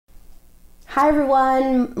Hi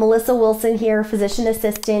everyone, Melissa Wilson here, physician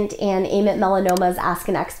assistant and aim at Melanoma's Ask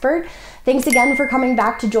an Expert. Thanks again for coming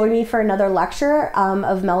back to join me for another lecture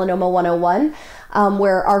of Melanoma 101,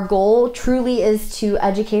 where our goal truly is to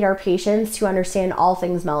educate our patients to understand all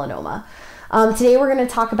things melanoma. Today we're going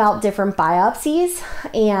to talk about different biopsies,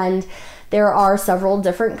 and there are several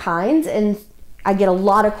different kinds, and I get a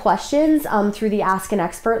lot of questions through the Ask an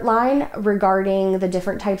Expert line regarding the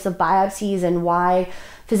different types of biopsies and why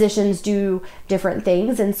physicians do different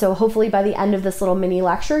things. And so hopefully by the end of this little mini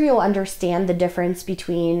lecture, you'll understand the difference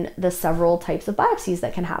between the several types of biopsies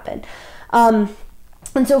that can happen.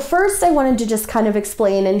 And so first I wanted to just kind of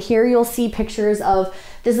explain, and here you'll see pictures of,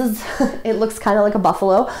 this is, it looks kind of like a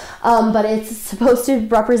buffalo, but it's supposed to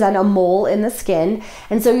represent a mole in the skin.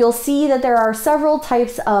 And so you'll see that there are several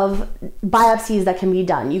types of biopsies that can be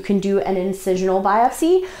done. You can do an incisional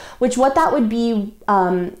biopsy, which what that would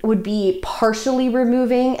be partially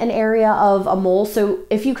removing an area of a mole. So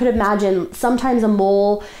if you could imagine, sometimes a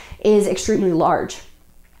mole is extremely large,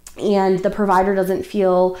 and the provider doesn't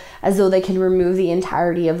feel as though they can remove the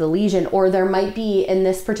entirety of the lesion, or there might be, in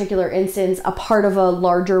this particular instance, a part of a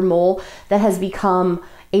larger mole that has become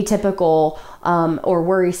atypical or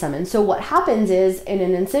worrisome. And so what happens is, in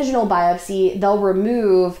an incisional biopsy, they'll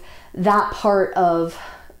remove that part of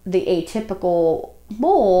the atypical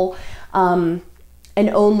mole and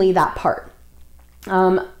only that part.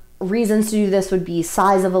 Reasons to do this would be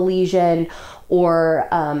size of a lesion, or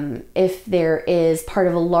if there is part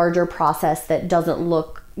of a larger process that doesn't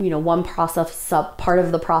look, one part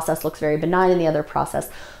of the process looks very benign and the other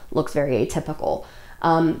process looks very atypical.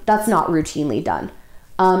 That's not routinely done.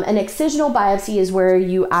 An excisional biopsy is where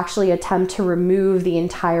you actually attempt to remove the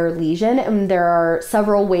entire lesion, and there are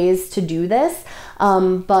several ways to do this,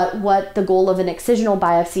 but what the goal of an excisional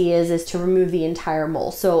biopsy is to remove the entire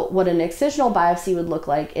mole. So what an excisional biopsy would look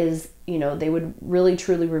like is, they would really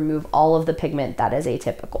truly remove all of the pigment that is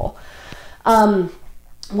atypical.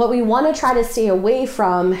 What we want to try to stay away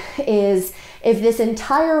from is, if this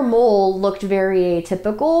entire mole looked very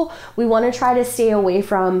atypical, we want to try to stay away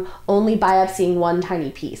from only biopsying one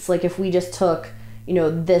tiny piece. Like if we just took,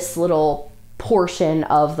 this little portion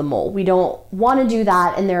of the mole. We don't want to do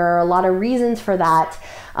that, and there are a lot of reasons for that.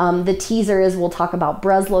 The teaser is we'll talk about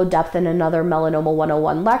Breslow depth in another Melanoma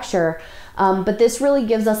 101 lecture. But this really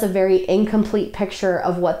gives us a very incomplete picture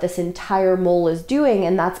of what this entire mole is doing,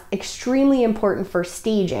 and that's extremely important for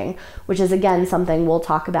staging, which is again something we'll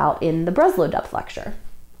talk about in the Breslow depth lecture.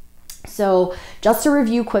 So just to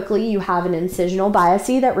review quickly, you have an incisional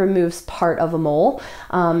biopsy that removes part of a mole.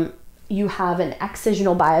 You have an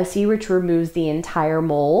excisional biopsy, which removes the entire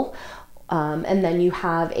mole. And then you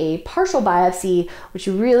have a partial biopsy, which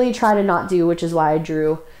you really try to not do, which is why I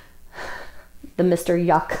drew the Mr.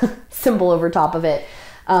 Yuck symbol over top of it,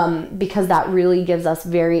 because that really gives us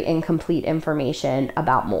very incomplete information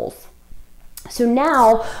about moles. So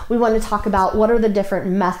now we want to talk about what are the different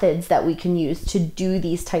methods that we can use to do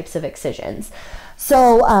these types of excisions.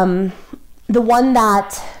 So the one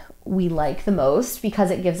that we like the most,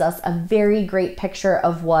 because it gives us a very great picture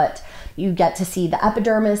of what you get to see: the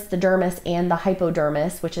epidermis, the dermis, and the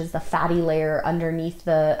hypodermis, which is the fatty layer underneath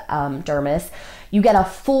the dermis. You get a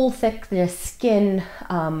full thickness skin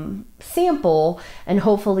sample, and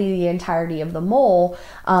hopefully the entirety of the mole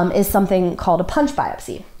is something called a punch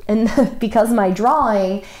biopsy. And because my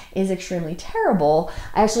drawing is extremely terrible,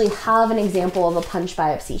 I actually have an example of a punch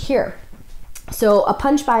biopsy here. So a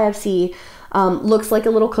punch biopsy looks like a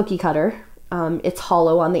little cookie cutter. It's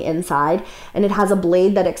hollow on the inside, and it has a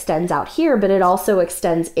blade that extends out here, but it also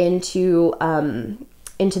extends into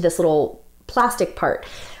this little plastic part.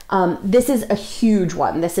 This is a huge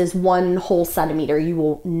one. This is 1 whole centimeter. You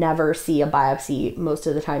will never see a biopsy most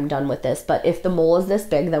of the time done with this, but if the mole is this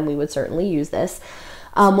big, then we would certainly use this.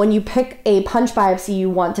 When you pick a punch biopsy, you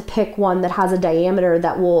want to pick one that has a diameter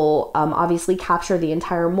that will obviously capture the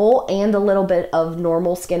entire mole and a little bit of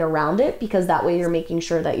normal skin around it, because that way you're making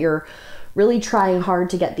sure that you're really trying hard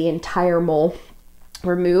to get the entire mole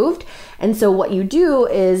removed. And so what you do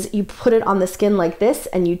is you put it on the skin like this,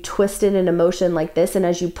 and you twist it in a motion like this, and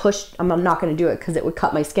as you push, I'm not going to do it because it would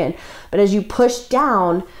cut my skin, but as you push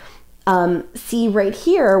down, see right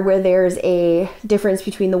here where there's a difference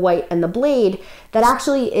between the white and the blade that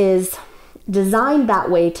actually is designed that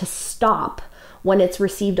way to stop when it's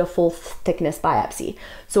received a full thickness biopsy.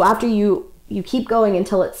 So after you keep going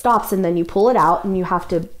until it stops, and then you pull it out, and you have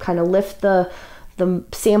to kind of lift the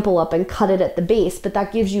sample up and cut it at the base, but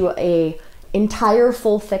that gives you a entire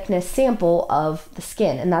full thickness sample of the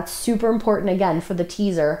skin, and that's super important again for the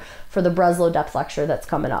teaser for the Breslow depth lecture that's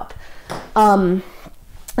coming up.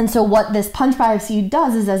 And so what this punch biopsy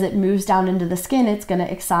does is as it moves down into the skin, it's going to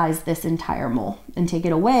excise this entire mole and take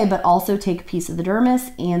it away, but also take a piece of the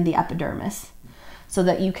dermis and the epidermis so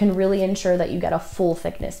that you can really ensure that you get a full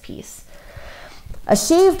thickness piece. A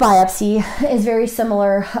shave biopsy is very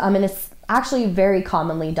similar, and it's actually very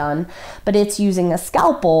commonly done, but it's using a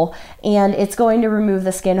scalpel, and it's going to remove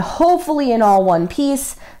the skin hopefully in all one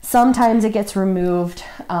piece. Sometimes it gets removed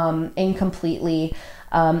incompletely.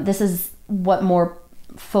 This is what more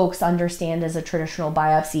folks understand as a traditional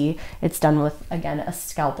biopsy. It's done with, again, a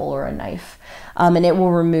scalpel or a knife, and it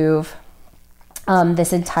will remove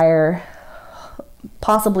this entire,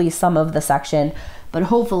 possibly some of the section, but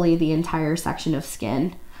hopefully the entire section of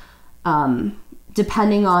skin.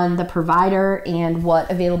 Depending on the provider and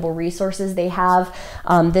what available resources they have,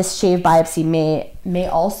 this shave biopsy may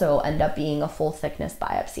also end up being a full thickness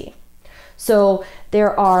biopsy. So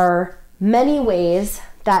there are many ways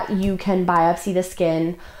that you can biopsy the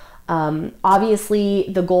skin. Obviously,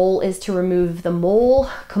 the goal is to remove the mole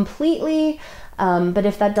completely, but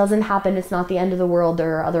if that doesn't happen, it's not the end of the world.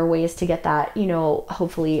 There are other ways to get that, you know,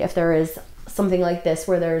 hopefully if there is something like this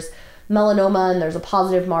where there's melanoma and there's a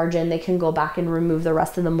positive margin, they can go back and remove the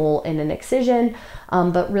rest of the mole in an excision.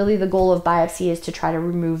 But really the goal of biopsy is to try to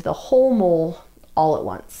remove the whole mole all at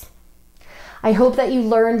once. I hope that you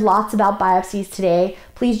learned lots about biopsies today.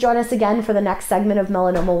 Please join us again for the next segment of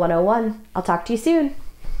Melanoma 101. I'll talk to you soon.